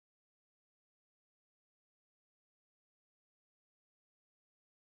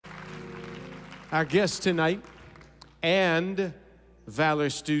Our guests tonight and Valor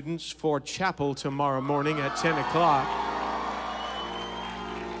students for chapel tomorrow morning at 10 o'clock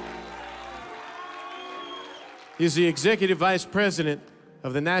is the Executive Vice President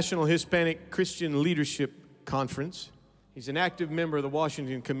of the National Hispanic Christian Leadership Conference. He's an active member of the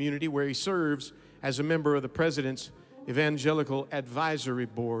Washington community where he serves as a member of the President's Evangelical Advisory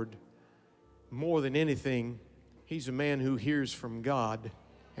Board. More than anything, he's a man who hears from God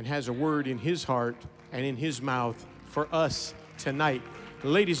and has a word in his heart and in his mouth for us tonight.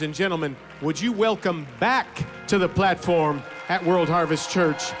 Ladies and gentlemen, would you welcome back to the platform at World Harvest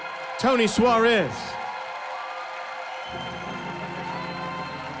Church, Tony Suarez.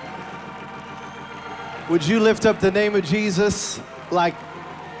 Would you lift up the name of Jesus like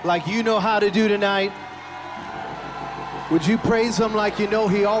you know how to do tonight? Would you praise him like you know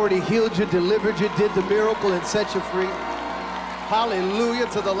he already healed you, delivered you, did the miracle, and set you free? Hallelujah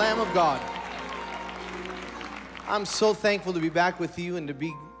to the Lamb of God. I'm so thankful to be back with you and to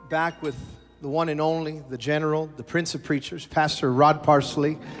be back with the one and only, the General, the Prince of Preachers, Pastor Rod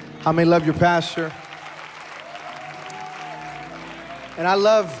Parsley. How many love your pastor? And I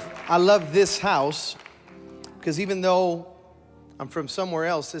love this house because even though I'm from somewhere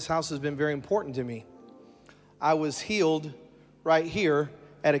else, this house has been very important to me. I was healed right here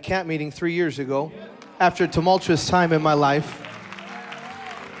at a camp meeting 3 years ago after a tumultuous time in my life.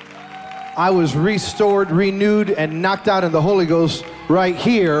 I was restored, renewed, and knocked out in the Holy Ghost right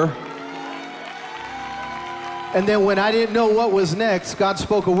here. And then when I didn't know what was next, God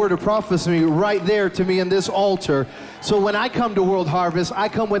spoke a word of prophecy right there to me in this altar. So when I come to World Harvest, I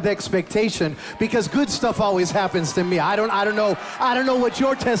come with expectation because good stuff always happens to me. I don't know what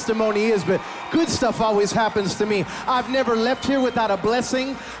your testimony is, but good stuff always happens to me. I've never left here without a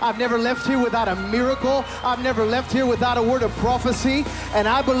blessing. I've never left here without a miracle. I've never left here without a word of prophecy. And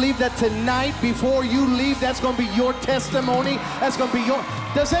I believe that tonight, before you leave, that's going to be your testimony. That's going to be your...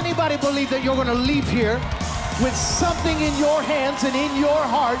 Does anybody believe that you're going to leave here with something in your hands and in your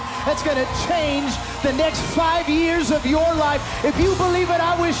heart that's going to change the next 5 years of your life? If you believe it,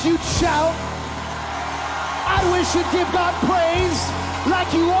 I wish you'd shout. I wish you'd give God praise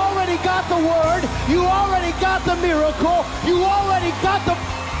like you already got the word, you already got the miracle, you already got the...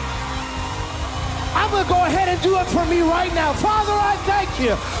 I'm going to go ahead and do it for me right now. Father, I thank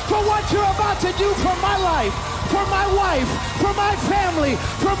you for what you're about to do for my life, for my wife, for my family,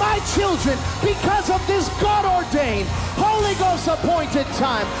 for my children, because of this God-ordained, Holy Ghost appointed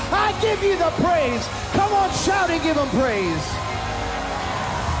time. I give you the praise. Come on, shout and give him praise.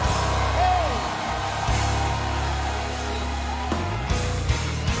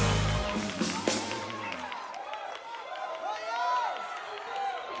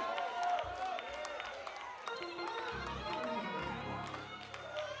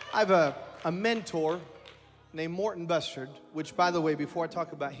 I have a mentor named Morton Bustard, which, by the way, before I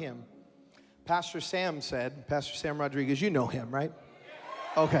talk about him, Pastor Sam Rodriguez, you know him, right?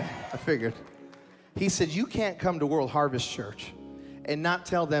 Okay, I figured. He said, you can't come to World Harvest Church and not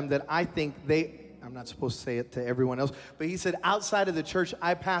tell them that I think I'm not supposed to say it to everyone else, but he said, outside of the church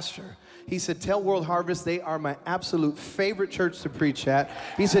I pastor, he said, tell World Harvest they are my absolute favorite church to preach at.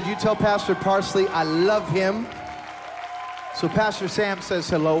 He said, you tell Pastor Parsley I love him. So Pastor Sam says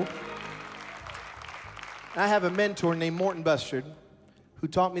hello. I have a mentor named Morton Bustard who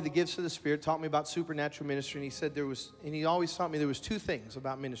taught me the gifts of the Spirit, taught me about supernatural ministry, and he said he always taught me there was two things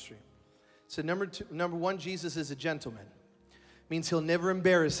about ministry. So number one, Jesus is a gentleman. Means he'll never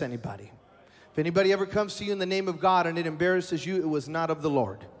embarrass anybody. If anybody ever comes to you in the name of God and it embarrasses you, it was not of the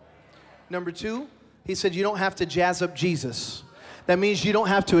Lord. Number two, he said you don't have to jazz up Jesus. That means you don't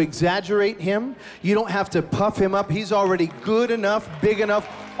have to exaggerate him. You don't have to puff him up. He's already good enough, big enough,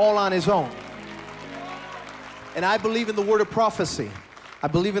 all on his own. And I believe in the word of prophecy. I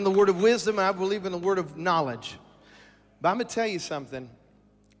believe in the word of wisdom, and I believe in the word of knowledge. But I'm going to tell you something.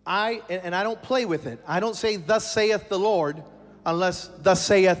 I don't play with it. I don't say, thus saith the Lord, unless thus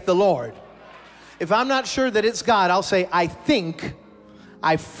saith the Lord. If I'm not sure that it's God, I'll say, I think,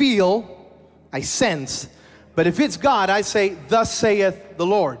 I feel, I sense. But if it's God, I say, thus saith the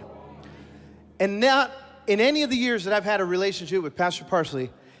Lord. And not in any of the years that I've had a relationship with Pastor Parsley,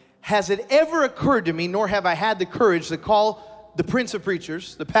 has it ever occurred to me, nor have I had the courage to call the Prince of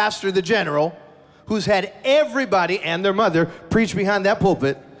Preachers, the pastor, the general, who's had everybody and their mother preach behind that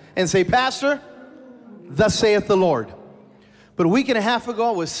pulpit and say, Pastor, thus saith the Lord. But a week and a half ago,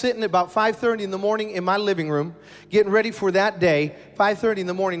 I was sitting about 5:30 in the morning in my living room, getting ready for that day. 5:30 in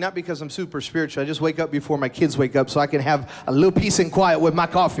the morning, not because I'm super spiritual. I just wake up before my kids wake up so I can have a little peace and quiet with my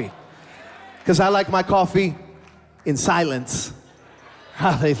coffee. Because I like my coffee in silence.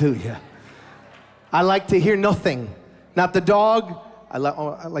 Hallelujah. I like to hear nothing. Not the dog. I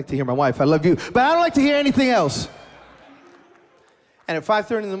like to hear my wife. I love you. But I don't like to hear anything else. And at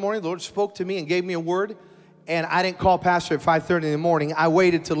 5:30 in the morning, the Lord spoke to me and gave me a word. And I didn't call Pastor at 5:30 in the morning. I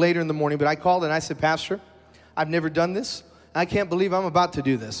waited till later in the morning. But I called and I said, Pastor, I've never done this. I can't believe I'm about to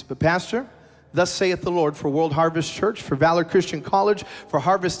do this. But Pastor, thus saith the Lord, for World Harvest Church, for Valor Christian College, for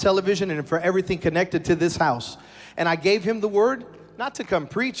Harvest Television, and for everything connected to this house. And I gave him the word, not to come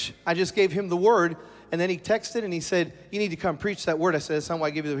preach. I just gave him the word. And then he texted and he said, you need to come preach that word. I said, that's not why I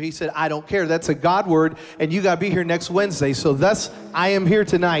gave you the word. He said, I don't care. That's a God word, and you got to be here next Wednesday. So thus, I am here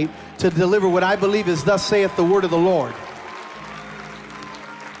tonight to deliver what I believe is thus saith the word of the Lord.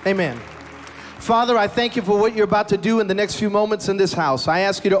 Amen. Father, I thank you for what you're about to do in the next few moments in this house. I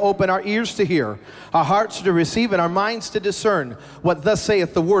ask you to open our ears to hear, our hearts to receive, and our minds to discern what thus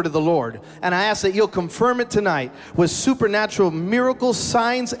saith the word of the Lord. And I ask that you'll confirm it tonight with supernatural miracles,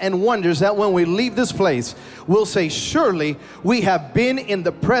 signs, and wonders, that when we leave this place, we'll say, surely we have been in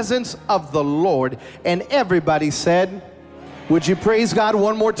the presence of the Lord. And everybody said, would you praise God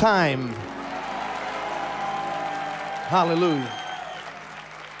one more time? Hallelujah.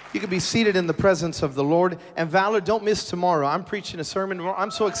 You can be seated in the presence of the Lord. And Valor, don't miss tomorrow. I'm preaching a sermon. I'm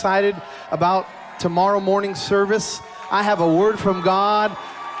so excited about tomorrow morning service. I have a word from God.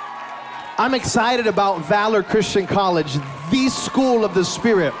 I'm excited about Valor Christian College, the school of the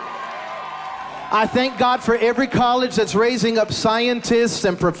Spirit. I thank God for every college that's raising up scientists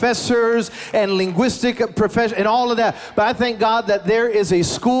and professors and linguistic professors and all of that. But I thank God that there is a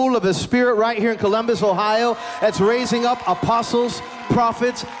school of the Spirit right here in Columbus, Ohio, that's raising up apostles,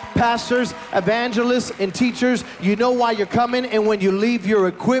 prophets, pastors, evangelists, and teachers. You know why you're coming, and when you leave, you're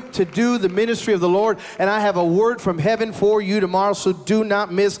equipped to do the ministry of the Lord. And I have a word from heaven for you tomorrow, so do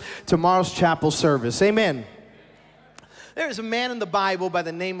not miss tomorrow's chapel service. Amen. There is a man in the Bible by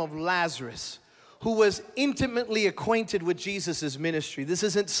the name of Lazarus, who was intimately acquainted with Jesus' ministry. This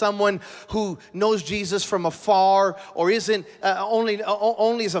isn't someone who knows Jesus from afar, or isn't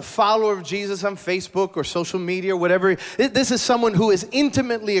only as a follower of Jesus on Facebook or social media or whatever. This is someone who is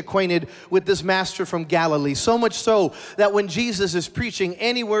intimately acquainted with this master from Galilee. So much so that when Jesus is preaching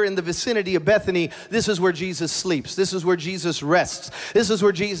anywhere in the vicinity of Bethany, this is where Jesus sleeps. This is where Jesus rests. This is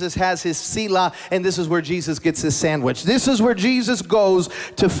where Jesus has his Selah, and this is where Jesus gets his sandwich. This is where Jesus goes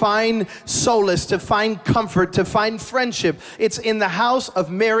to find solace, to find comfort, to find friendship. It's in the house of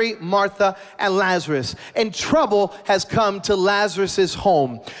Mary, Martha, and Lazarus. And trouble has come to Lazarus's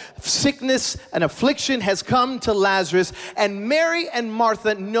home. Sickness and affliction has come to Lazarus, and Mary and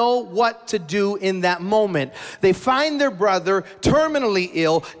Martha know what to do in that moment. They find their brother terminally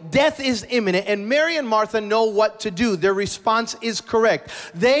ill. Death is imminent, and Mary and Martha know what to do. Their response is correct.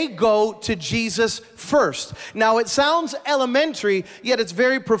 They go to Jesus first. Now, it sounds elementary, yet it's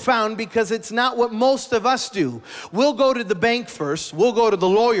very profound, because it's not what most of us do. We'll go to the bank first. We'll go to the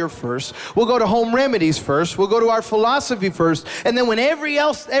lawyer first. We'll go to home remedies first. We'll go to our philosophy first. And then when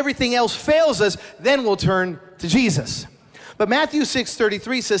everything else fails us, then we'll turn to Jesus. But Matthew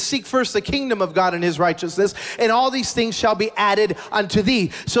 6:33 says, seek first the kingdom of God and his righteousness, and all these things shall be added unto thee.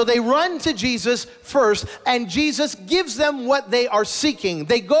 So they run to Jesus first, and Jesus gives them what they are seeking.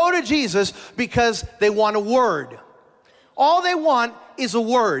 They go to Jesus because they want a word. All they want is a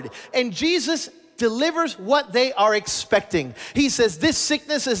word. And Jesus delivers what they are expecting. He says, this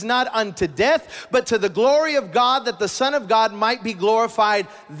sickness is not unto death, but to the glory of God, that the Son of God might be glorified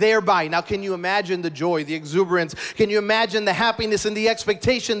thereby. Now, can you imagine the joy, the exuberance? Can you imagine the happiness and the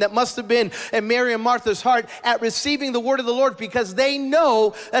expectation that must have been in Mary and Martha's heart at receiving the word of the Lord? Because they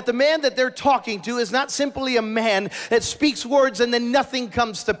know that the man that they're talking to is not simply a man that speaks words and then nothing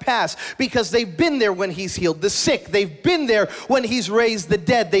comes to pass, because they've been there when he's healed the sick. They've been there when he's raised the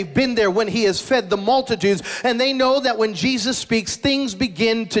dead. They've been there when he has fed the multitudes, and they know that when Jesus speaks, things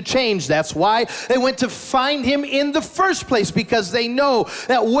begin to change. That's why they went to find him in the first place, because they know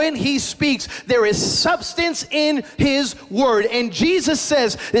that when he speaks, there is substance in his word. And Jesus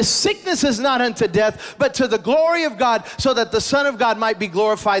says, this sickness is not unto death, but to the glory of God, so that the Son of God might be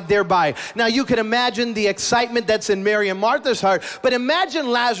glorified thereby. Now, you can imagine the excitement that's in Mary and Martha's heart, but imagine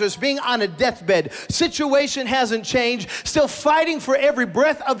Lazarus being on a deathbed. Situation hasn't changed, still fighting for every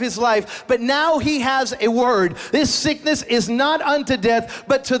breath of his life, but now he has a word. This sickness is not unto death,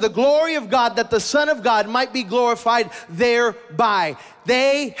 but to the glory of God, that the Son of God might be glorified thereby.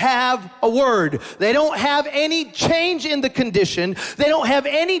 They have a word. They don't have any change in the condition. They don't have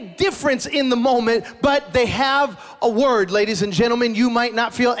any difference in the moment, but they have a word. Ladies and gentlemen, you might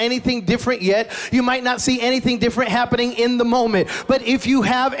not feel anything different yet. You might not see anything different happening in the moment. But if you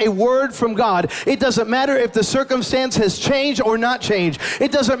have a word from God, it doesn't matter if the circumstance has changed or not changed.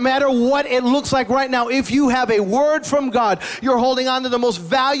 It doesn't matter what it looks looks like right now. If you have a word from God, you're holding on to the most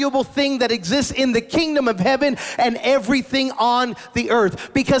valuable thing that exists in the kingdom of heaven and everything on the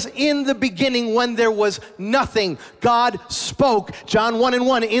earth. Because in the beginning, when there was nothing, God spoke. John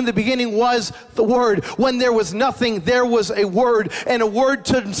 1:1, in the beginning was the Word. When there was nothing, there was a word, and a word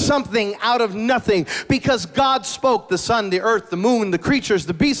turned something out of nothing. Because God spoke, the sun, the earth, the moon, the creatures,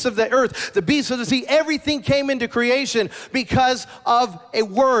 the beasts of the earth, the beasts of the sea, everything came into creation because of a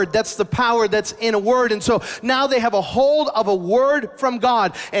word. That's the power that's in a word. And so now they have a hold of a word from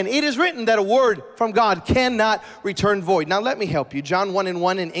God. And it is written that a word from God cannot return void. Now let me help you. John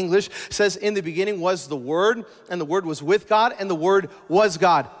 1:1 in English says, in the beginning was the Word, and the Word was with God, and the Word was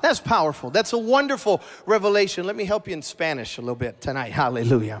God. That's powerful. That's a wonderful revelation. Let me help you in Spanish a little bit tonight.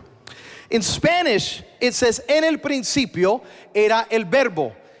 Hallelujah. In Spanish, it says, en el principio era el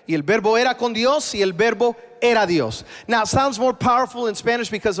verbo. Y el verbo era con Dios, y el verbo era Dios. Now, it sounds more powerful in Spanish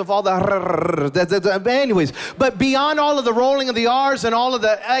because of all the anyways. But beyond all of the rolling of the R's and all of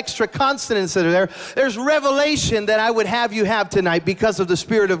the extra consonants that are there, there's revelation that I would have you have tonight because of the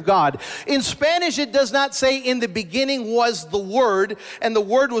Spirit of God. In Spanish, it does not say in the beginning was the Word, and the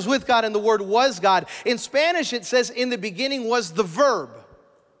Word was with God, and the Word was God. In Spanish, it says in the beginning was the verb.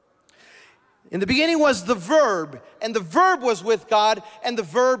 In the beginning was the verb, and the verb was with God, and the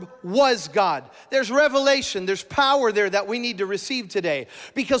verb was God. There's revelation, there's power there that we need to receive today.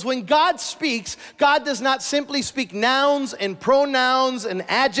 Because when God speaks, God does not simply speak nouns and pronouns and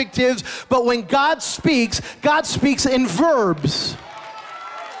adjectives, but when God speaks in verbs.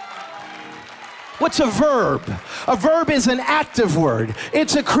 What's a verb? A verb is an active word.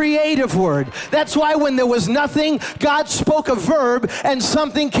 It's a creative word. That's why when there was nothing, God spoke a verb and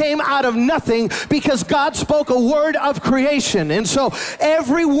something came out of nothing, because God spoke a word of creation. And so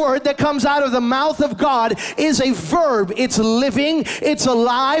every word that comes out of the mouth of God is a verb. It's living, it's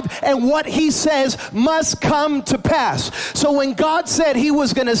alive, and what He says must come to pass. So when God said He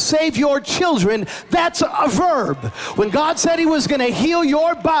was going to save your children, that's a verb. When God said He was going to heal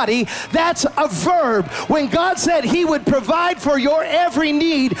your body, that's a verb. When God said He would provide for your every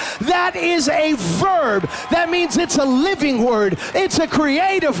need, that is a verb. That means it's a living word. It's a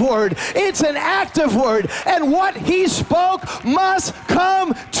creative word. It's an active word. And what He spoke must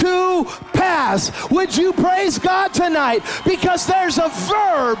come to pass. Would you praise God tonight? Because there's a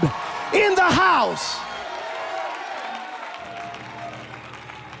verb in the house.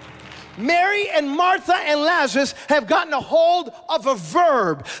 Mary and Martha and Lazarus have gotten a hold of a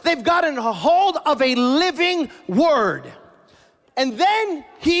verb. They've gotten a hold of a living word. And then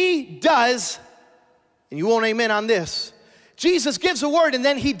He does, and you won't amen on this, Jesus gives a word and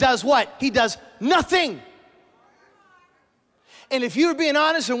then He does what? He does nothing. And if you were being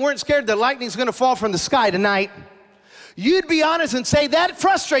honest and weren't scared that lightning's going to fall from the sky tonight, you'd be honest and say, that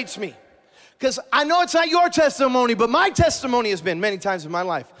frustrates me. Because I know it's not your testimony, but my testimony has been many times in my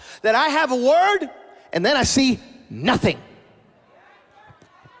life that I have a word and then I see nothing.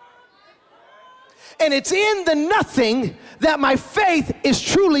 And it's in the nothing that my faith is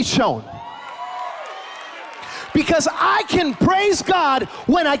truly shown. Because I can praise God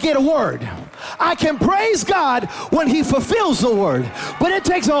when I get a word. I can praise God when He fulfills the word. But it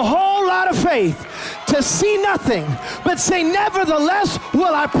takes a whole lot of faith to see nothing, but say, nevertheless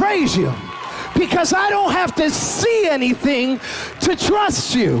will I praise You. Because I don't have to see anything to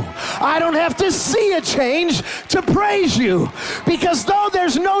trust You. I don't have to see a change to praise You. Because though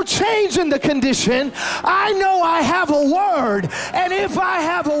there's no change in the condition, I know I have a word. And if I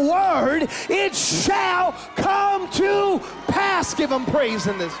have a word, it shall come to pass. Give Him praise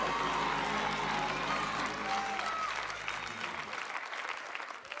in this.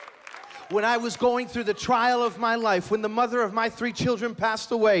 When I was going through the trial of my life, when the mother of my 3 children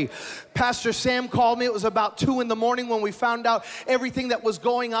passed away, Pastor Sam called me. It was about 2 in the morning when we found out everything that was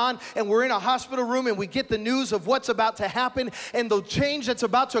going on, and we're in a hospital room and we get the news of what's about to happen and the change that's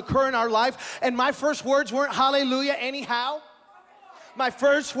about to occur in our life. And my first words weren't hallelujah anyhow. My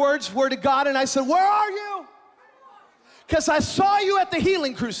first words were to God, and I said, where are You? Because I saw You at the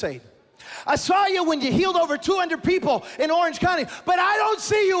healing crusade. I saw You when You healed over 200 people in Orange County, but I don't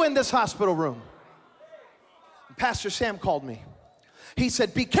see You in this hospital room. Pastor Sam called me. He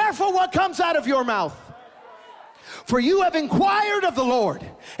said, be careful what comes out of your mouth. For you have inquired of the Lord,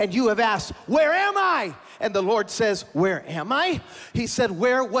 and you have asked, where am I? And the Lord says, where am I? He said,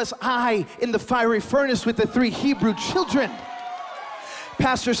 where was I in the fiery furnace with the 3 Hebrew children?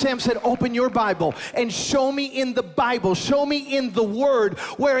 Pastor Sam said, open your Bible and show me in the Bible, show me in the Word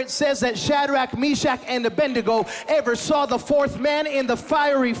where it says that Shadrach, Meshach, and Abednego ever saw the 4th man in the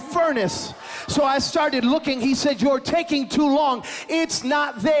fiery furnace. So I started looking. He said, you're taking too long. It's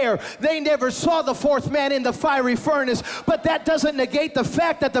not there. They never saw the fourth man in the fiery furnace, but that doesn't negate the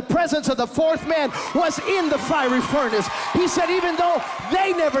fact that the presence of the fourth man was in the fiery furnace. He said, even though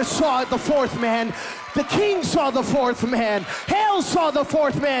they never saw the fourth man, the king saw the fourth man. Hell saw the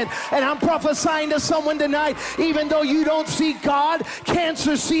fourth man. And I'm prophesying to someone tonight, even though you don't see God,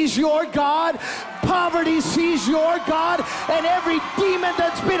 cancer sees your God, poverty sees your God, and every demon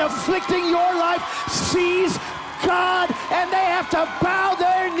that's been afflicting your life sees God, and they have to bow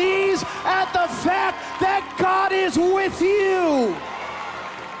their knees at the fact that God is with you.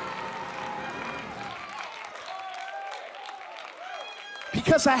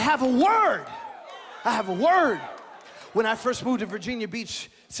 Because I have a word. I have a word. When I first moved to Virginia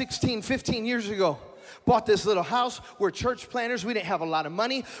Beach 15 years ago, bought this little house. We're church planners. We didn't have a lot of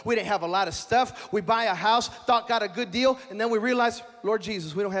money. We didn't have a lot of stuff. We buy a house, thought got a good deal, and then we realized, Lord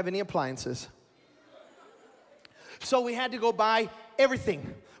Jesus, we don't have any appliances. So we had to go buy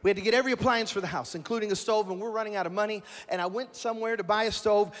everything. We had to get every appliance for the house, including a stove, and we're running out of money. And I went somewhere to buy a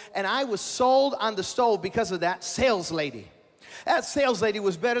stove, and I was sold on the stove because of that sales lady. That sales lady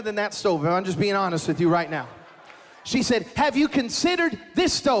was better than that stove. I'm just being honest with you right now. She said, have you considered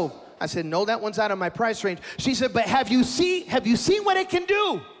this stove? I said, no, that one's out of my price range. She said, but have you seen what it can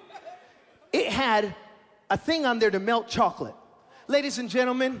do? It had a thing on there to melt chocolate. Ladies and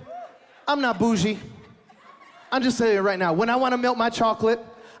gentlemen, I'm not bougie. I'm just telling you right now, when I want to melt my chocolate,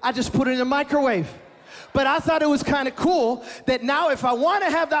 I just put it in the microwave. But I thought it was kind of cool that now if I want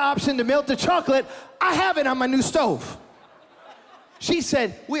to have the option to melt the chocolate, I have it on my new stove. She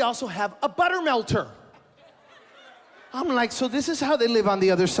said, we also have a butter melter. I'm like, so this is how they live on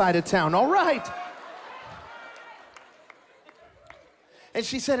the other side of town. All right. And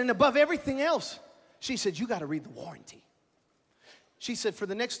she said, and above everything else, she said, you got to read the warranty. She said, for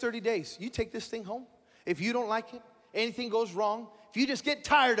the next 30 days, you take this thing home. If you don't like it, anything goes wrong, if you just get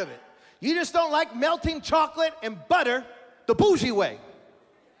tired of it, you just don't like melting chocolate and butter the bougie way.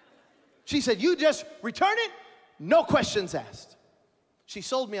 She said, you just return it, no questions asked. She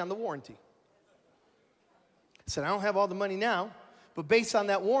sold me on the warranty. I said, I don't have all the money now, but based on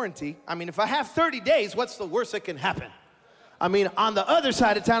that warranty, I mean, if I have 30 days, what's the worst that can happen? I mean, on the other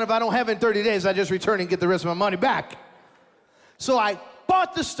side of town, if I don't have it in 30 days, I just return and get the rest of my money back. So I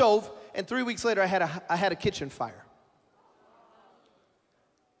bought the stove, and 3 weeks later, I had a kitchen fire.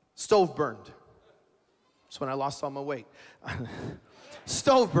 Stove burned. That's when I lost all my weight.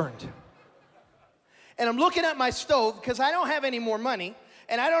 Stove burned. And I'm looking at my stove because I don't have any more money,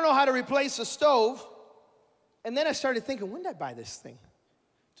 and I don't know how to replace the stove. And then I started thinking, when did I buy this thing?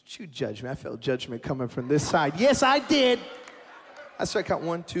 Don't you judge me. I felt judgment coming from this side. Yes, I did. I started counting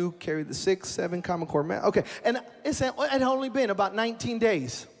 1, 2, carry the 6, 7, Common Core math. Okay, and it had only been about 19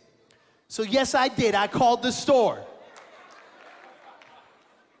 days. So yes, I did. I called the store.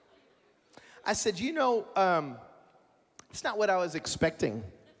 I said, you know, it's not what I was expecting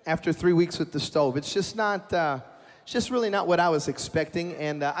after 3 weeks with the stove. It's just not, it's just really not what I was expecting,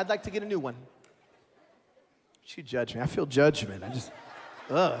 and I'd like to get a new one. She judged me. I feel judgment. I just,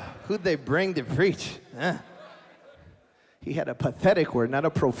 who'd they bring to preach? He had a pathetic word, not a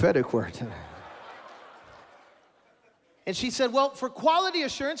prophetic word. And she said, well, for quality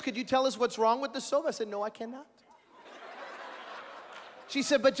assurance, could you tell us what's wrong with the stove? I said, no, I cannot. She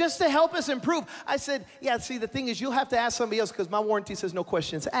said, but just to help us improve. I said, yeah, see, the thing is, you'll have to ask somebody else because my warranty says no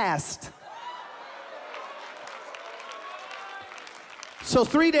questions asked. So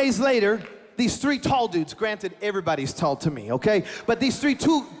 3 days later, these 3 tall dudes, granted, everybody's tall to me, okay? But these three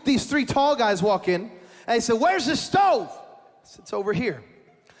tall guys walk in, and they said, where's the stove? I said, it's over here.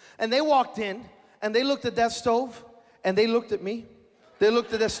 And they walked in, and they looked at that stove, and they looked at me. They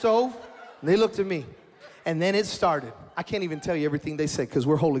looked at that stove, and they looked at me. And then it started. I can't even tell you everything they said because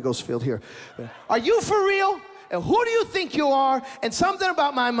we're Holy Ghost filled here. Are you for real? And who do you think you are? And something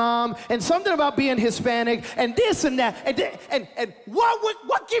about my mom, and something about being Hispanic, and this and that. And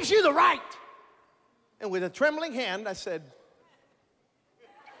what gives you the right? And with a trembling hand, I said,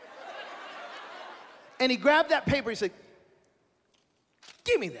 and he grabbed that paper, he said,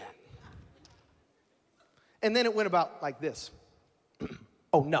 give me that. And then it went about like this.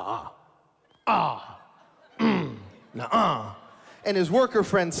 Oh, nah. Nah. And his worker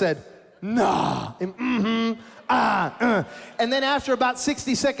friend said, nah. And And then after about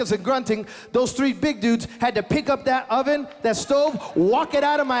 60 seconds of grunting, those 3 big dudes had to pick up that oven, that stove, walk it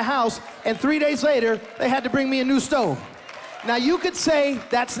out of my house, and 3 days later, they had to bring me a new stove. Now you could say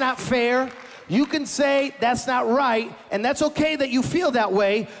that's not fair. You can say that's not right, and that's okay that you feel that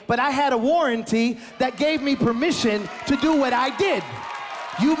way, but I had a warranty that gave me permission to do what I did.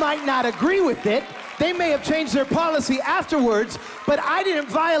 You might not agree with it. They may have changed their policy afterwards, but I didn't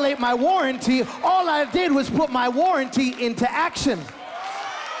violate my warranty. All I did was put my warranty into action.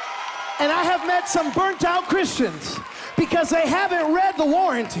 And I have met some burnt out Christians because they haven't read the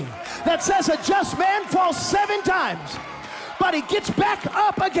warranty that says a just man falls 7 times, but he gets back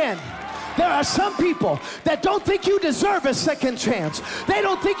up again. There are some people that don't think you deserve a second chance. They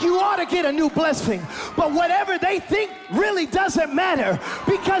don't think you ought to get a new blessing. But whatever they think really doesn't matter,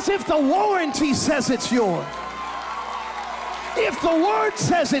 because if the warranty says it's yours, if the word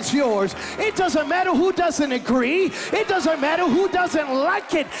says it's yours, it doesn't matter who doesn't agree. It doesn't matter who doesn't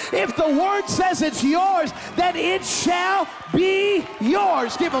like it. If the word says it's yours, then it shall be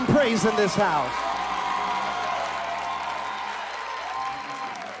yours. Give him praise in this house.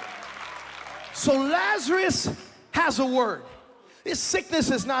 So Lazarus has a word. His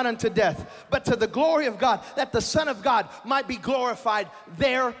sickness is not unto death, but to the glory of God, that the Son of God might be glorified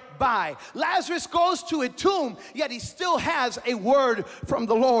thereby. Lazarus goes to a tomb, yet he still has a word from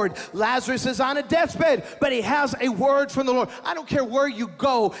the Lord. Lazarus is on a deathbed, but he has a word from the Lord. I don't care where you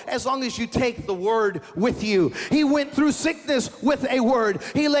go, as long as you take the word with you. He went through sickness with a word.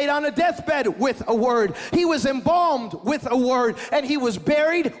 He laid on a deathbed with a word. He was embalmed with a word, and he was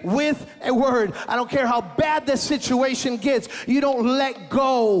buried with a word. I don't care how bad the situation gets. You don't let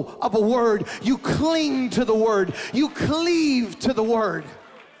go of a word. You cling to the word. You cleave to the word.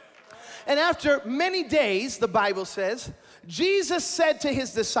 And after many days, the Bible says, Jesus said to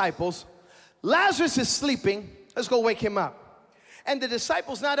his disciples, Lazarus is sleeping. Let's go wake him up. And the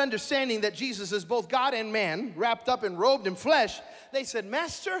disciples, not understanding that Jesus is both God and man, wrapped up and robed in flesh, they said,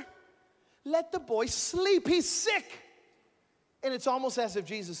 Master, let the boy sleep. He's sick. And it's almost as if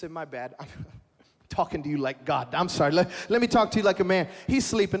Jesus said, my bad. I'm talking to you like God. I'm sorry. Let me talk to you like a man. He's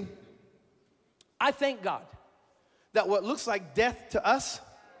sleeping. I thank God that what looks like death to us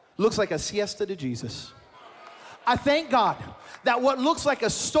looks like a siesta to Jesus. I thank God that what looks like a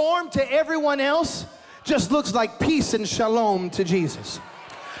storm to everyone else just looks like peace and shalom to Jesus.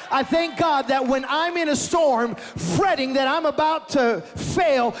 I thank God that when I'm in a storm, fretting that I'm about to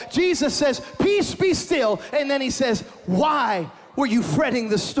fail, Jesus says, peace, be still. And then he says, why were you fretting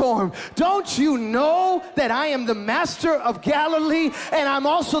the storm? Don't you know that I am the master of Galilee, and I'm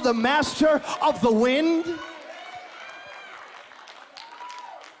also the master of the wind?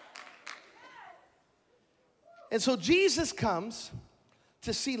 And so Jesus comes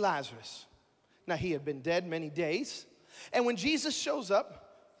to see Lazarus. Now, he had been dead many days. And when Jesus shows up,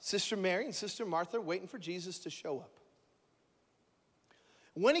 Sister Mary and Sister Martha are waiting for Jesus to show up.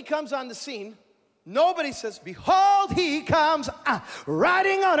 When he comes on the scene, nobody says, behold, he comes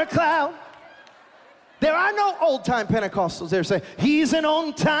riding on a cloud. There are no old-time Pentecostals there saying, he's an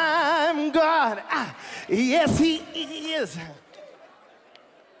on-time God. Yes, he is.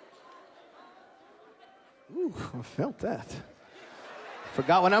 Ooh, I felt that.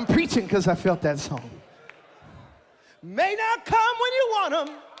 Forgot when I'm preaching because I felt that song. May not come when you want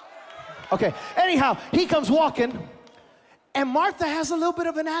him. Okay, anyhow, he comes walking, and Martha has a little bit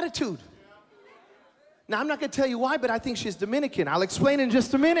of an attitude. Now, I'm not going to tell you why, but I think she's Dominican. I'll explain in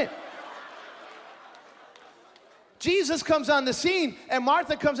just a minute. Jesus comes on the scene, and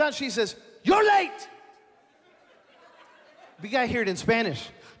Martha comes out, and she says, you're late. We got to hear it in Spanish.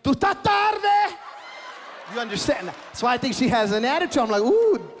 Tú estás tarde. You understand? That's why I think she has an attitude. I'm like,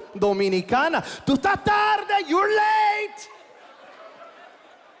 ooh, Dominicana. Tú estás tarde, you're late.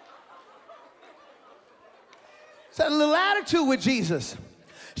 She's had a little attitude with Jesus.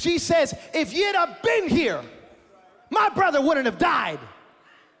 She says, if you'd have been here, my brother wouldn't have died.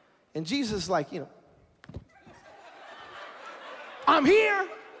 And Jesus is like, I'm here.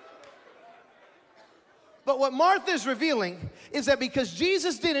 But what Martha is revealing is that because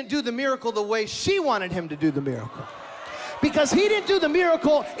Jesus didn't do the miracle the way she wanted him to do the miracle, because he didn't do the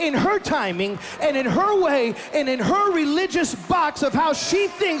miracle in her timing and in her way and in her religious box of how she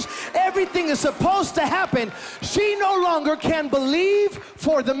thinks everything is supposed to happen, she no longer can believe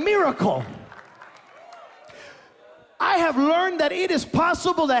for the miracle. I have learned that it is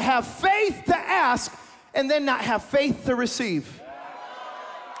possible to have faith to ask and then not have faith to receive.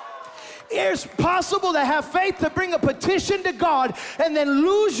 It's possible to have faith to bring a petition to God and then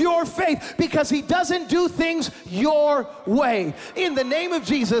lose your faith because he doesn't do things your way. In the name of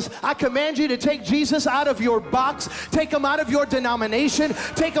Jesus, I command you to take Jesus out of your box, take him out of your denomination,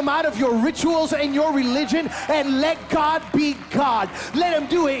 take him out of your rituals and your religion, and let God be God. Let him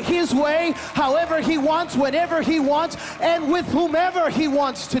do it his way, however he wants, whenever he wants, and with whomever he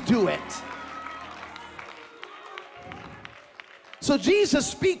wants to do it. So Jesus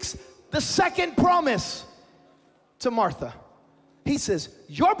speaks the second promise to Martha. He says,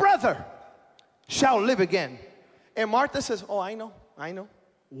 your brother shall live again. And Martha says, oh, I know.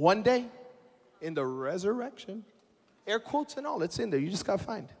 One day in the resurrection, air quotes and all, it's in there. You just got to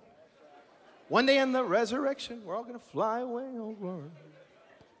find it. One day in the resurrection, we're all going to fly away. Oh, glory.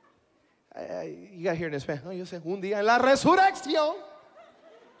 You got to hear this, man. Oh, you say, un día en la resurrección.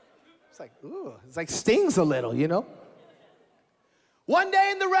 It's like, ooh, it's like stings a little, you know. One day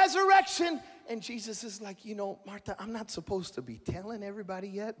in the resurrection. And Jesus is like, you know, Martha, I'm not supposed to be telling everybody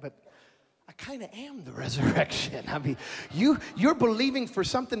yet, but I kind of am the resurrection. I mean, you're believing for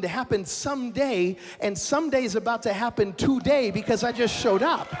something to happen someday, and someday is about to happen today because I just showed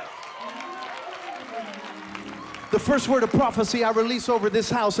up. The first word of prophecy I release over this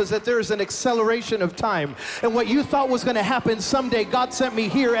house is that there is an acceleration of time. And what you thought was going to happen someday, God sent me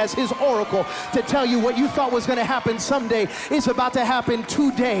here as his oracle to tell you what you thought was going to happen someday is about to happen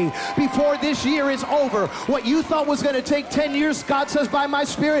today. Before this year is over, what you thought was going to take 10 years, God says by my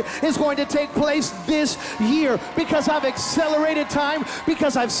spirit, is going to take place this year. Because I've accelerated time,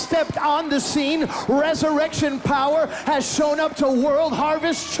 because I've stepped on the scene, resurrection power has shown up to World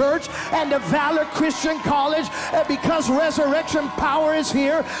Harvest Church and to Valor Christian College. Because resurrection power is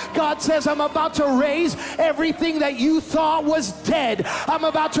here, God says, I'm about to raise everything that you thought was dead. I'm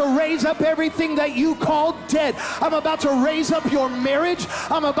about to raise up everything that you called dead. I'm about to raise up your marriage.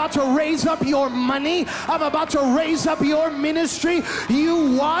 I'm about to raise up your money. I'm about to raise up your ministry.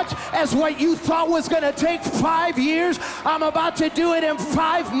 You watch as what you thought was going to take 5 years, I'm about to do it in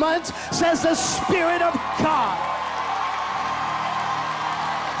 5 months, says the Spirit of God.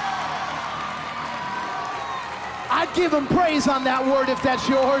 I'd give him praise on that word if that's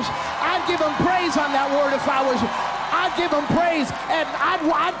yours. I'd give him praise on that word if I was. I'd give him praise, and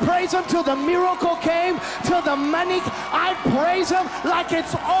I'd praise him till the miracle came, till the money. I'd praise him like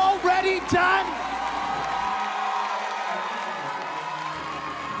it's already done.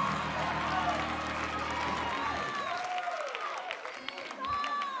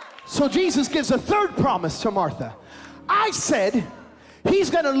 So Jesus gives a third promise to Martha. I said, he's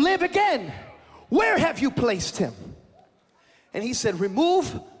going to live again. Where have you placed him? And he said,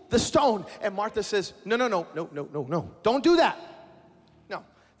 remove the stone. And Martha says, no. Don't do that. No.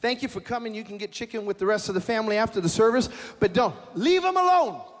 Thank you for coming. You can get chicken with the rest of the family after the service, but don't. Leave him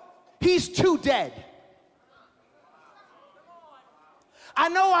alone. He's too dead. I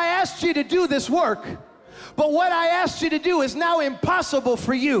know I asked you to do this work, but what I asked you to do is now impossible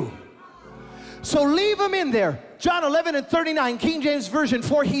for you. So leave him in there. John 11:39, King James Version,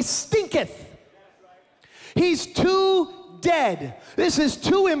 for he stinketh. He's too dead. This is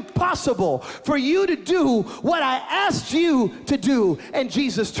too impossible for you to do what I asked you to do. And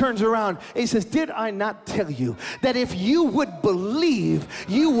Jesus turns around and he says, did I not tell you that if you would believe,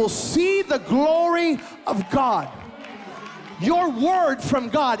 you will see the glory of God? Your word from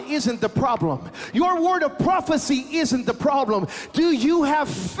God isn't the problem. Your word of prophecy isn't the problem. Do you have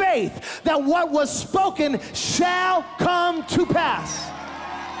faith that what was spoken shall come to pass?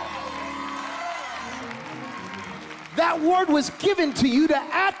 That word was given to you to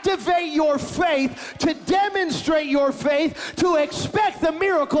activate your faith, to demonstrate your faith, to expect the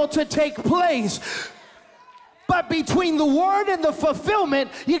miracle to take place. But between the word and the fulfillment,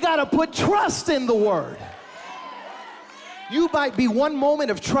 you got to put trust in the word. You might be one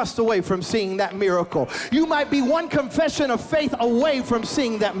moment of trust away from seeing that miracle. You might be one confession of faith away from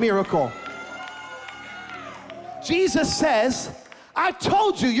seeing that miracle. Jesus says, I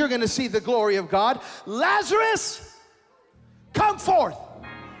told you you're going to see the glory of God. Lazarus, come forth.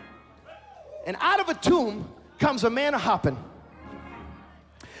 And out of a tomb comes a man a-hopping,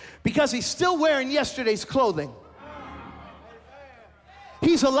 because he's still wearing yesterday's clothing.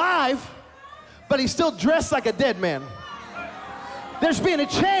 He's alive, but he's still dressed like a dead man. There's been a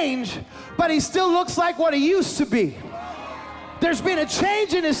change, but he still looks like what he used to be. There's been a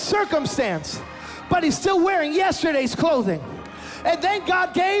change in his circumstance, but he's still wearing yesterday's clothing. And then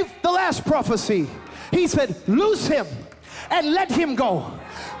God gave the last prophecy. He said, loose him and let him go,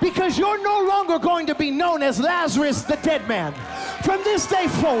 because you're no longer going to be known as Lazarus the dead man. From this day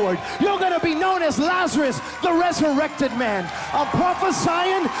forward, you're going to be known as Lazarus the resurrected man. I'm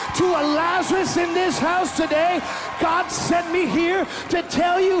prophesying to a Lazarus in this house today. God sent me here to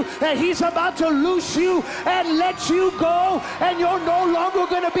tell you that he's about to loose you and let you go, and you're no longer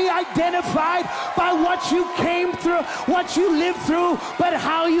going to be identified by what you came through, what you lived through, but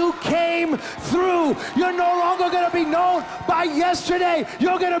how you came through. You're no longer going to be known by yesterday.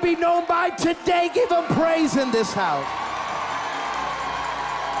 You're going to be known by today. Give him praise in this house.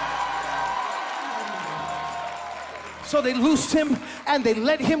 So they loosed him and they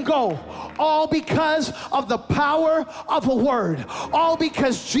let him go. All because of the power of a word. All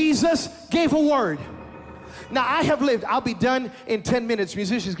because Jesus gave a word. Now I have lived, I'll be done in 10 minutes.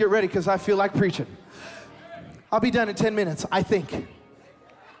 Musicians, get ready because I feel like preaching. I'll be done in 10 minutes, I think.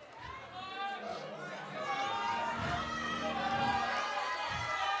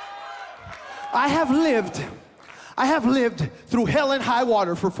 I have lived through hell and high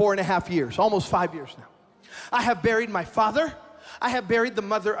water for 4.5 years, almost 5 years now. I have buried my father. I have buried the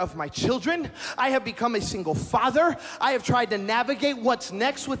mother of my children. I have become a single father. I have tried to navigate what's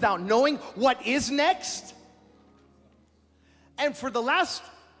next without knowing what is next. And for the last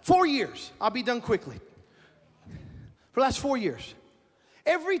 4 years, I'll be done quickly. For the last 4 years,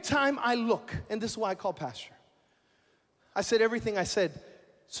 every time I look, and this is why I call pastor, I said everything I said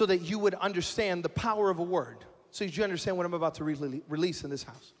so that you would understand the power of a word, so that you understand what I'm about to release in this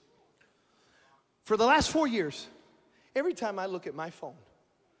house. For the last 4 years, every time I look at my phone,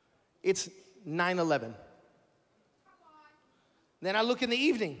 it's 9/11. Then I look in the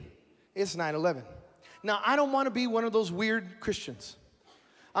evening, it's 9/11. Now, I don't want to be one of those weird Christians.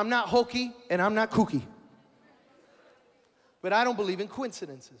 I'm not hokey and I'm not kooky. But I don't believe in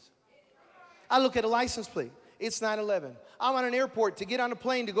coincidences. I look at a license plate, it's 9/11. I'm on an airport to get on a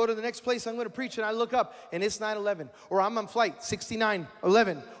plane to go to the next place I'm going to preach, and I look up and it's 9/11. Or I'm on flight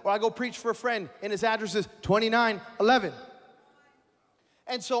 6911. Or I go preach for a friend and his address is 2911.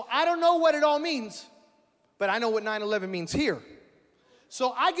 And so I don't know what it all means, but I know what 9/11 means here.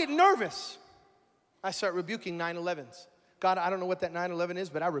 So I get nervous. I start rebuking 9/11s. God, I don't know what that 9/11 is,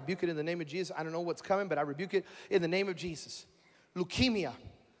 but I rebuke it in the name of Jesus. I don't know what's coming, but I rebuke it in the name of Jesus. Leukemia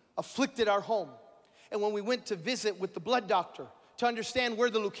afflicted our home. And when we went to visit with the blood doctor to understand where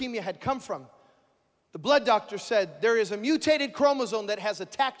the leukemia had come from, the blood doctor said there is a mutated chromosome that has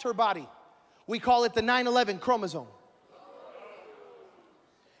attacked her body. We call it the 9/11 chromosome.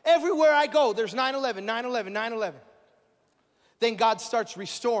 Everywhere I go, there's 9/11, 9/11, 9/11. Then God starts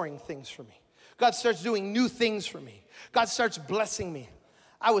restoring things for me. God starts doing new things for me. God starts blessing me.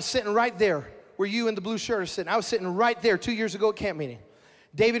 I was sitting right there where you in the blue shirt are sitting. I was sitting right there 2 years ago at camp meeting.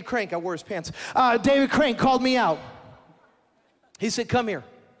 David Crank, I wore his pants. David Crank called me out. He said, come here.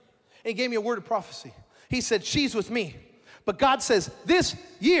 And he gave me a word of prophecy. He said, she's with me. But God says, this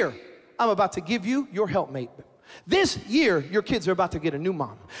year, I'm about to give you your helpmate. This year, your kids are about to get a new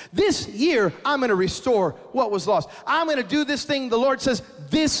mom. This year, I'm going to restore what was lost. I'm going to do this thing, the Lord says,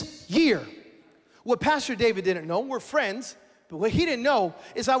 this year. What Pastor David didn't know, we're friends, but what he didn't know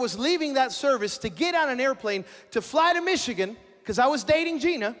is I was leaving that service to get on an airplane to fly to Michigan because I was dating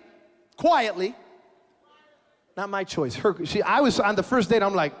Gina quietly. Not my choice. I was on the first date,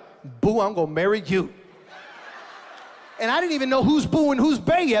 I'm like, boo, I'm going to marry you. And I didn't even know who's boo and who's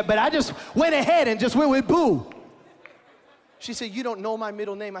bae yet, but I just went ahead and just went with boo. She said, you don't know my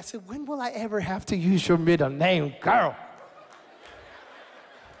middle name. I said, when will I ever have to use your middle name, girl?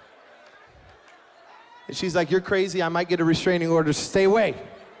 And she's like, you're crazy. I might get a restraining order. Stay away.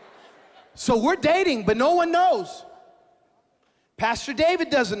 So we're dating, but no one knows. Pastor David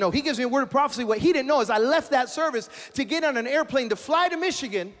doesn't know. He gives me a word of prophecy. What he didn't know is I left that service to get on an airplane to fly to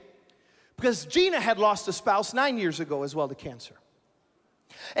Michigan because Gina had lost a spouse 9 years ago as well to cancer.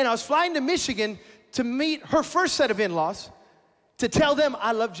 And I was flying to Michigan to meet her first set of in-laws to tell them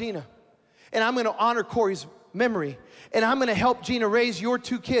I love Gina. And I'm going to honor Corey's memory. And I'm going to help Gina raise your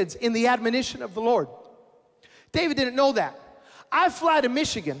 2 kids in the admonition of the Lord. David didn't know that. I fly to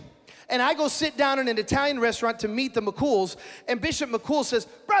Michigan, and I go sit down in an Italian restaurant to meet the McCools, and Bishop McCool says,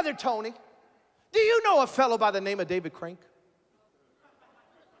 Brother Tony, do you know a fellow by the name of David Crank?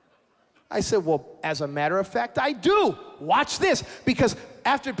 I said, well, as a matter of fact, I do. Watch this. Because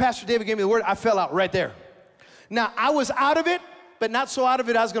after Pastor David gave me the word, I fell out right there. Now, I was out of it, but not so out of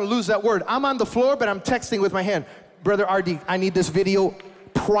it I was going to lose that word. I'm on the floor, but I'm texting with my hand. Brother RD, I need this video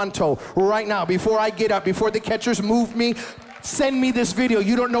pronto, right now, before I get up, before the catchers move me. Send me this video.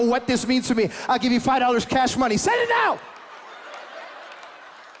 You don't know what this means to me. I'll give you $5 cash money. Send it now.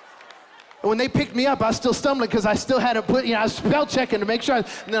 And when they picked me up, I was still stumbling because I still hadn't put, I was spell checking to make sure. And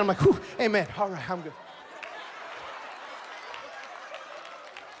then I'm like, whew, amen. All right, I'm good.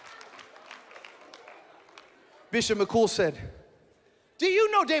 Bishop McCool said, do you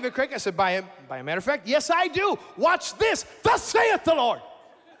know David Crank? I said, by a matter of fact, yes, I do. Watch this. Thus saith the Lord.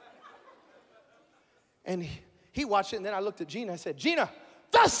 And he watched it, and then I looked at Gina. I said, Gina,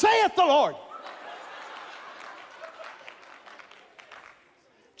 thus saith the Lord.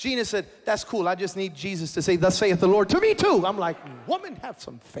 Gina said, that's cool. I just need Jesus to say, thus saith the Lord to me too. I'm like, woman, have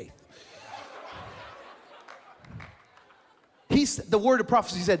some faith. The word of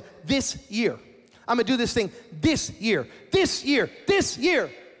prophecy said, this year. I'm going to do this thing this year, this year, this year.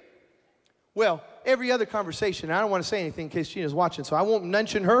 Well, every other conversation, I don't want to say anything in case Gina's watching, so I won't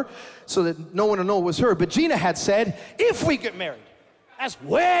mention her so that no one will know it was her. But Gina had said, if we get married, that's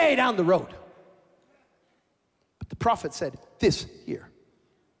way down the road. But the prophet said, this year.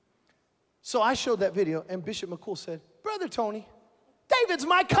 So I showed that video, and Bishop McCool said, Brother Tony, David's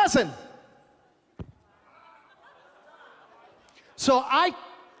my cousin. So I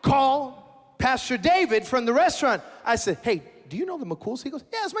call Pastor David from the restaurant. I said, hey, do you know the McCools? He goes,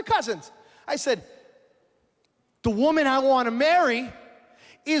 yeah, it's my cousins. I said, the woman I want to marry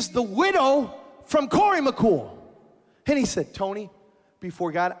is the widow from Corey McCool. And he said, Tony,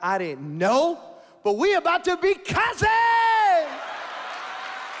 before God, I didn't know, but we about to be cousins.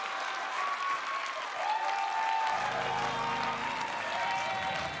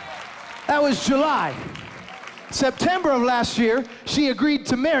 That was July. September of last year, she agreed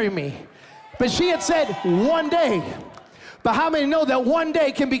to marry me. But she had said one day. But how many know that one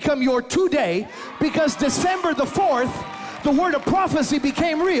day can become your today? Because December the 4th, the word of prophecy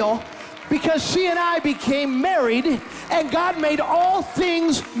became real, because she and I became married and God made all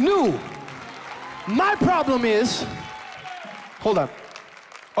things new. My problem is, hold on.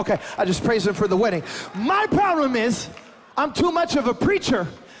 Okay, I just praise him for the wedding. My problem is, I'm too much of a preacher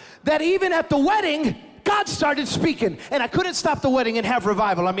that even at the wedding, God started speaking, and I couldn't stop the wedding and have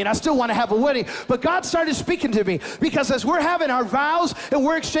revival. I mean, I still want to have a wedding, but God started speaking to me, because as we're having our vows, and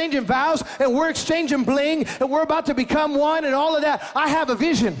we're exchanging vows, and we're exchanging bling, and we're about to become one, and all of that, I have a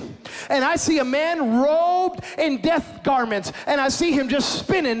vision, and I see a man robed in death garments, and I see him just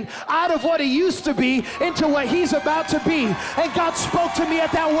spinning out of what he used to be into what he's about to be. And God spoke to me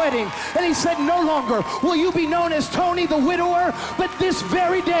at that wedding, and he said, no longer will you be known as Tony the widower, but this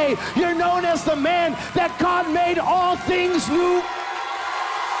very day, you're known as the man that God made all things new.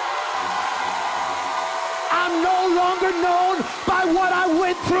 I'm no longer known by what I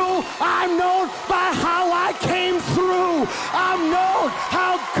went through. I'm known by how I came through. I'm known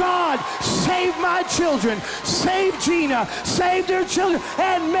how God saved my children, saved Gina, saved their children,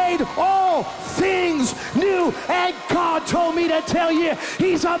 and made all things new. And God told me to tell you,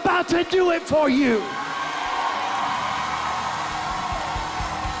 he's about to do it for you.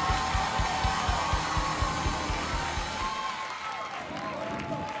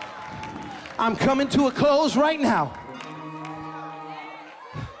 I'm coming to a close right now.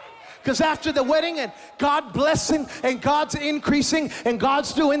 Because after the wedding, and God blessing, and God's increasing, and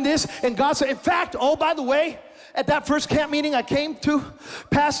God's doing this, and God's, in fact, oh, by the way, at that first camp meeting I came to,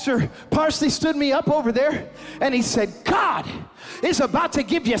 Pastor Parsley stood me up over there, and he said, God is about to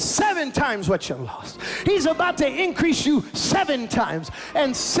give you 7 times what you lost. He's about to increase you 7 times,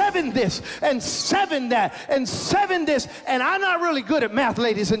 and 7 this, and 7 that, and 7 this. And I'm not really good at math,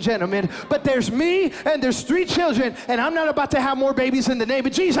 ladies and gentlemen, but there's me, and there's 3 children, and I'm not about to have more babies in the name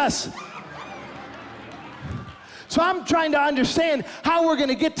of Jesus. So I'm trying to understand how we're going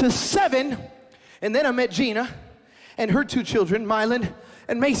to get to 7. And then I met Gina and her 2 children, Mylan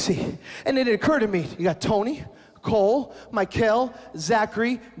and Macy. And it occurred to me, you got Tony, Cole, Michael,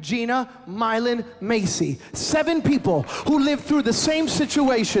 Zachary, Gina, Mylan, Macy. 7 people who lived through the same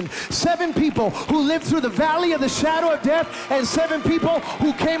situation. 7 people who lived through the valley of the shadow of death, and 7 people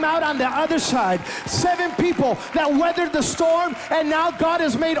who came out on the other side. 7 people that weathered the storm, and now God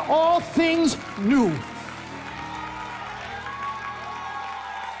has made all things new.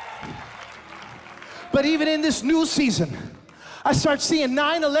 But even in this new season, I start seeing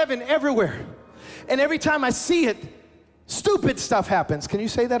 9/11 everywhere. And every time I see it, stupid stuff happens. Can you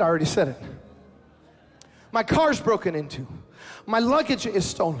say that? I already said it. My car's broken into. My luggage is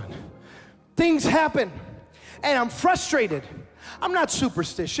stolen. Things happen, and I'm frustrated. I'm not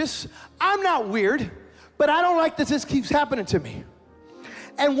superstitious. I'm not weird, but I don't like that this keeps happening to me.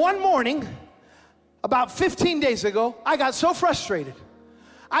 And one morning, about 15 days ago, I got so frustrated.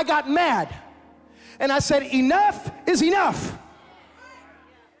 I got mad. And I said, enough is enough.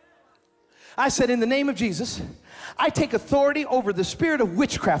 I said, in the name of Jesus, I take authority over the spirit of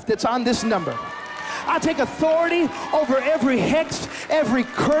witchcraft that's on this number. I take authority over every hex, every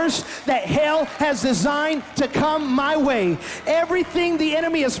curse that hell has designed to come my way. Everything the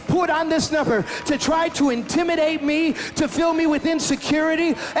enemy has put on this number to try to intimidate me, to fill me with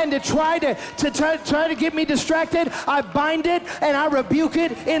insecurity, and to try to get me distracted, I bind it and I rebuke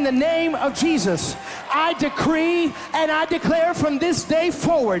it in the name of Jesus. I decree and I declare from this day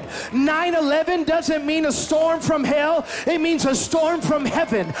forward, 9/11 doesn't mean a storm from hell, it means a storm from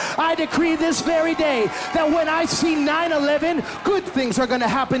heaven. I decree this very day day that when I see 9/11, good things are going to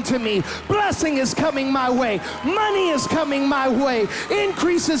happen to me. Blessing is coming my way. Money is coming my way.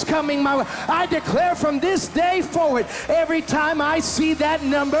 Increase is coming my way. I declare from this day forward, every time I see that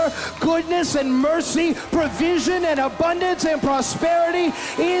number, goodness and mercy, provision and abundance and prosperity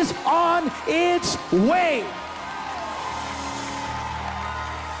is on its way.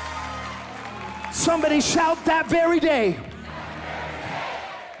 Somebody shout, that very day.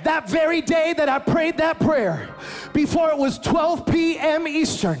 That very day that I prayed that prayer, before it was 12 p.m.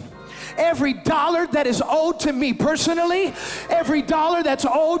 Eastern, every dollar that is owed to me personally, every dollar that's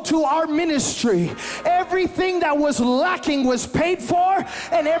owed to our ministry, everything that was lacking was paid for,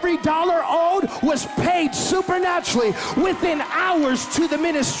 and every dollar owed was paid supernaturally within hours to the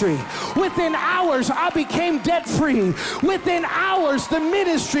ministry. Within hours, I became debt-free. Within hours, the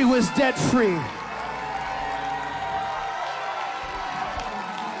ministry was debt-free.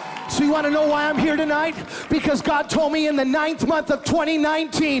 So you want to know why I'm here tonight? Because God told me in the 9th month of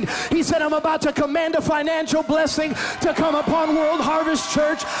 2019, He said, I'm about to command a financial blessing to come upon World Harvest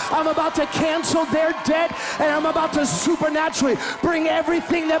Church. I'm about to cancel their debt, and I'm about to supernaturally bring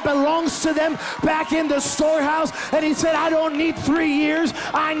everything that belongs to them back in the storehouse. And He said, I don't need 3 years.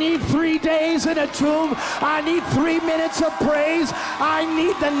 I need 3 days in a tomb. I need 3 minutes of praise. I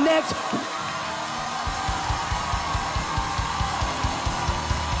need the next...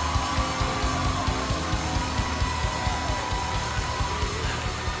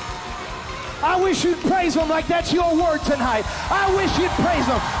 I wish you'd praise Him like that's your word tonight. I wish you'd praise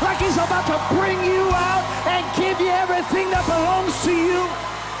Him like He's about to bring you out and give you everything that belongs to you.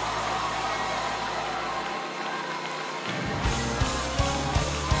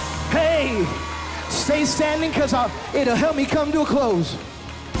 Hey, stay standing because it'll help me come to a close.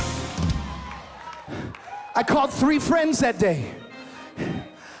 I called 3 friends that day.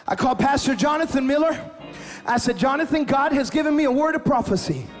 I called Pastor Jonathan Miller. I said, Jonathan, God has given me a word of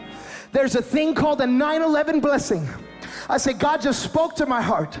prophecy. There's a thing called a 9/11 blessing. I said, God just spoke to my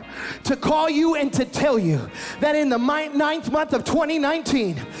heart to call you and to tell you that in the 9th month of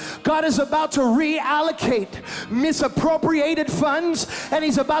 2019, God is about to reallocate misappropriated funds, and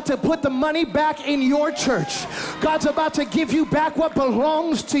He's about to put the money back in your church. God's about to give you back what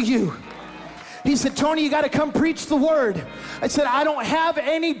belongs to you. He said, Tony, you got to come preach the word. I said, I don't have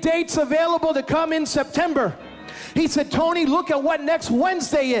any dates available to come in September. He said, Tony, look at what next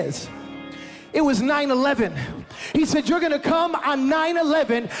Wednesday is. It was 9/11. He said, you're going to come on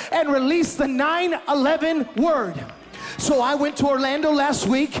 9/11 and release the 9/11 word. So I went to Orlando last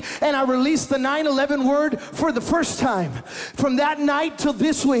week and I released the 9/11 word for the first time. From that night till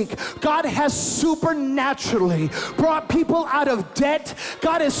this week, God has supernaturally brought people out of debt.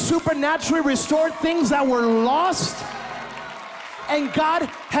 God has supernaturally restored things that were lost. And God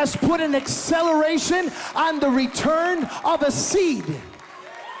has put an acceleration on the return of a seed.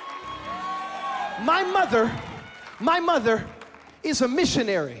 My mother is a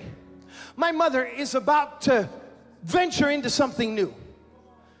missionary. My mother is about to venture into something new.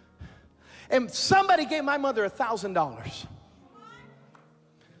 And somebody gave my mother $1,000.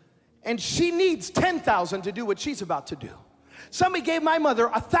 And she needs $10,000 to do what she's about to do. Somebody gave my mother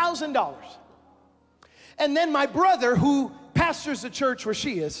 $1,000. And then my brother, who pastors the church where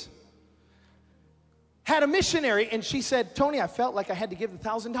she is, had a missionary, and she said, Tony, I felt like I had to give the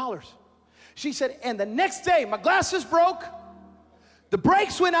 $1,000. She said, and the next day my glasses broke, the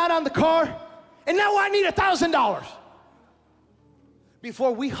brakes went out on the car, and now I need $1,000.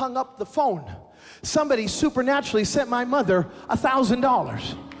 Before we hung up the phone, somebody supernaturally sent my mother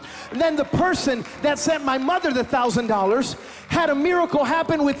 $1,000. And then the person that sent my mother the $1,000 had a miracle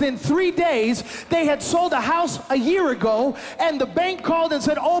happen within 3 days. They had sold a house a year ago, and the bank called and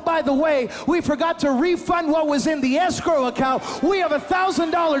said, oh, by the way, we forgot to refund what was in the escrow account. We have a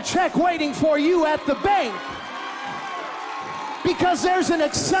 $1,000 check waiting for you at the bank. Because there's an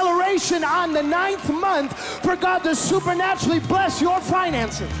acceleration on the 9th month for God to supernaturally bless your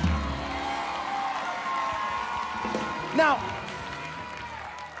finances. Now,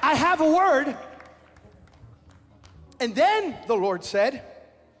 I have a word, and then the Lord said,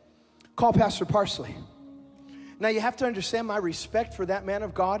 call Pastor Parsley. Now you have to understand my respect for that man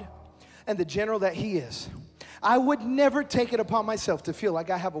of God and the general that he is. I would never take it upon myself to feel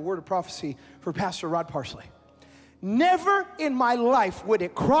like I have a word of prophecy for Pastor Rod Parsley. Never in my life would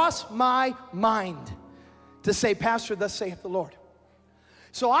it cross my mind to say, Pastor, thus saith the Lord.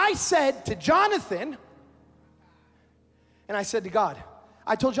 So I said to Jonathan, and I said to God,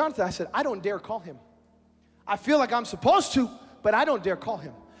 I told Jonathan, I said, I don't dare call him. I feel like I'm supposed to, but I don't dare call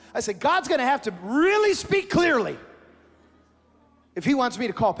him. I said, God's going to have to really speak clearly if He wants me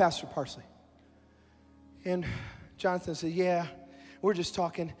to call Pastor Parsley. And Jonathan said, yeah, we're just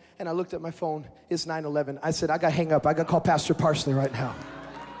talking. And I looked at my phone. It's 9:11. I said, I got to hang up. I got to call Pastor Parsley right now.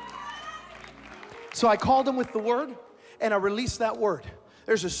 So I called him with the word, and I released that word.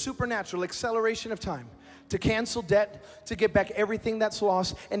 There's a supernatural acceleration of time to cancel debt, to get back everything that's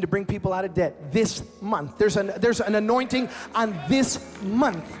lost, and to bring people out of debt this month. There's an anointing on this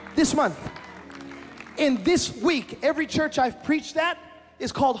month. This month. In this week, every church I've preached at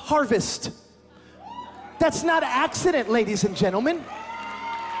is called Harvest. That's not an accident, ladies and gentlemen.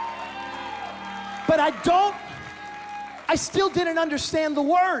 But I still didn't understand the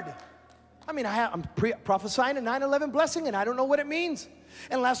word. I mean, I'm prophesying a 9/11 blessing, and I don't know what it means.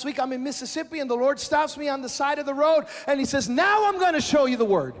 And last week I'm in Mississippi, and the Lord stops me on the side of the road, and he says, now I'm going to show you the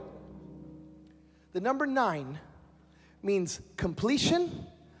word. The number 9 means completion,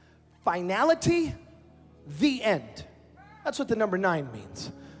 finality, the end. That's what the number 9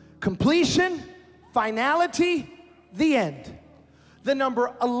 means. Completion, finality, the end. The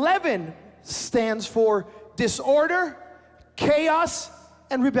number 11 stands for disorder, chaos,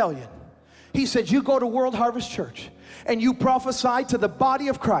 and rebellion. He said, you go to World Harvest Church and you prophesy to the body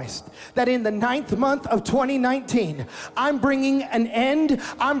of Christ that in the 9th month of 2019, I'm bringing an end,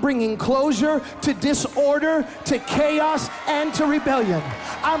 I'm bringing closure to disorder, to chaos, and to rebellion.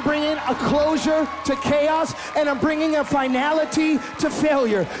 I'm bringing a closure to chaos, and I'm bringing a finality to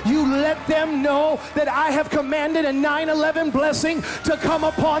failure. You let them know that I have commanded a 9/11 blessing to come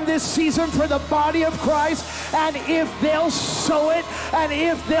upon this season for the body of Christ, and if they'll sow it, and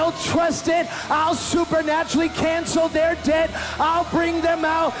if they'll trust it, I'll supernaturally cancel their debt. I'll bring them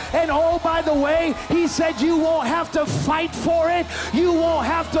out. And oh, by the way, he said you won't have to fight for it. You won't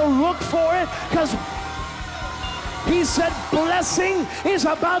have to look for it, because he said blessing is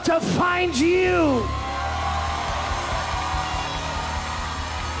about to find you.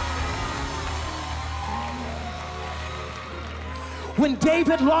 When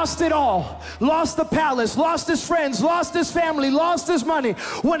David lost it all, lost the palace, lost his friends, lost his family, lost his money,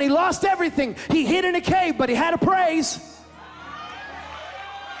 when he lost everything, he hid in a cave, but he had a praise.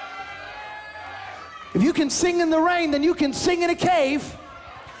 If you can sing in the rain, then you can sing in a cave.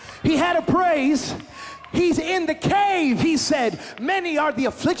 He had a praise. He's in the cave. He said, many are the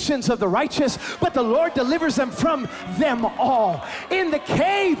afflictions of the righteous, but the Lord delivers them from them all. In the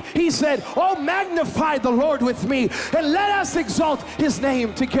cave, he said, oh, magnify the Lord with me, and let us exalt his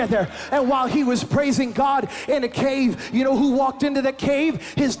name together. And while he was praising God in a cave, you know who walked into the cave?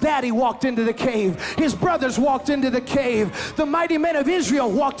 His daddy walked into the cave. His brothers walked into the cave. The mighty men of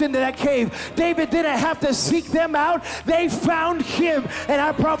Israel walked into that cave. David didn't have to seek them out. They found him. And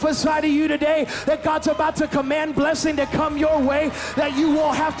I prophesy to you today that God's about to command blessing to come your way, that you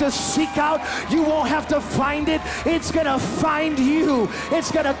won't have to seek out, you won't have to find it. It's gonna find you.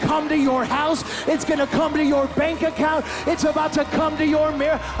 It's gonna come to your house. It's gonna come to your bank account. It's about to come to your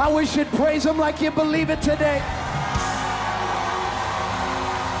mirror. I wish you'd praise him like you believe it today.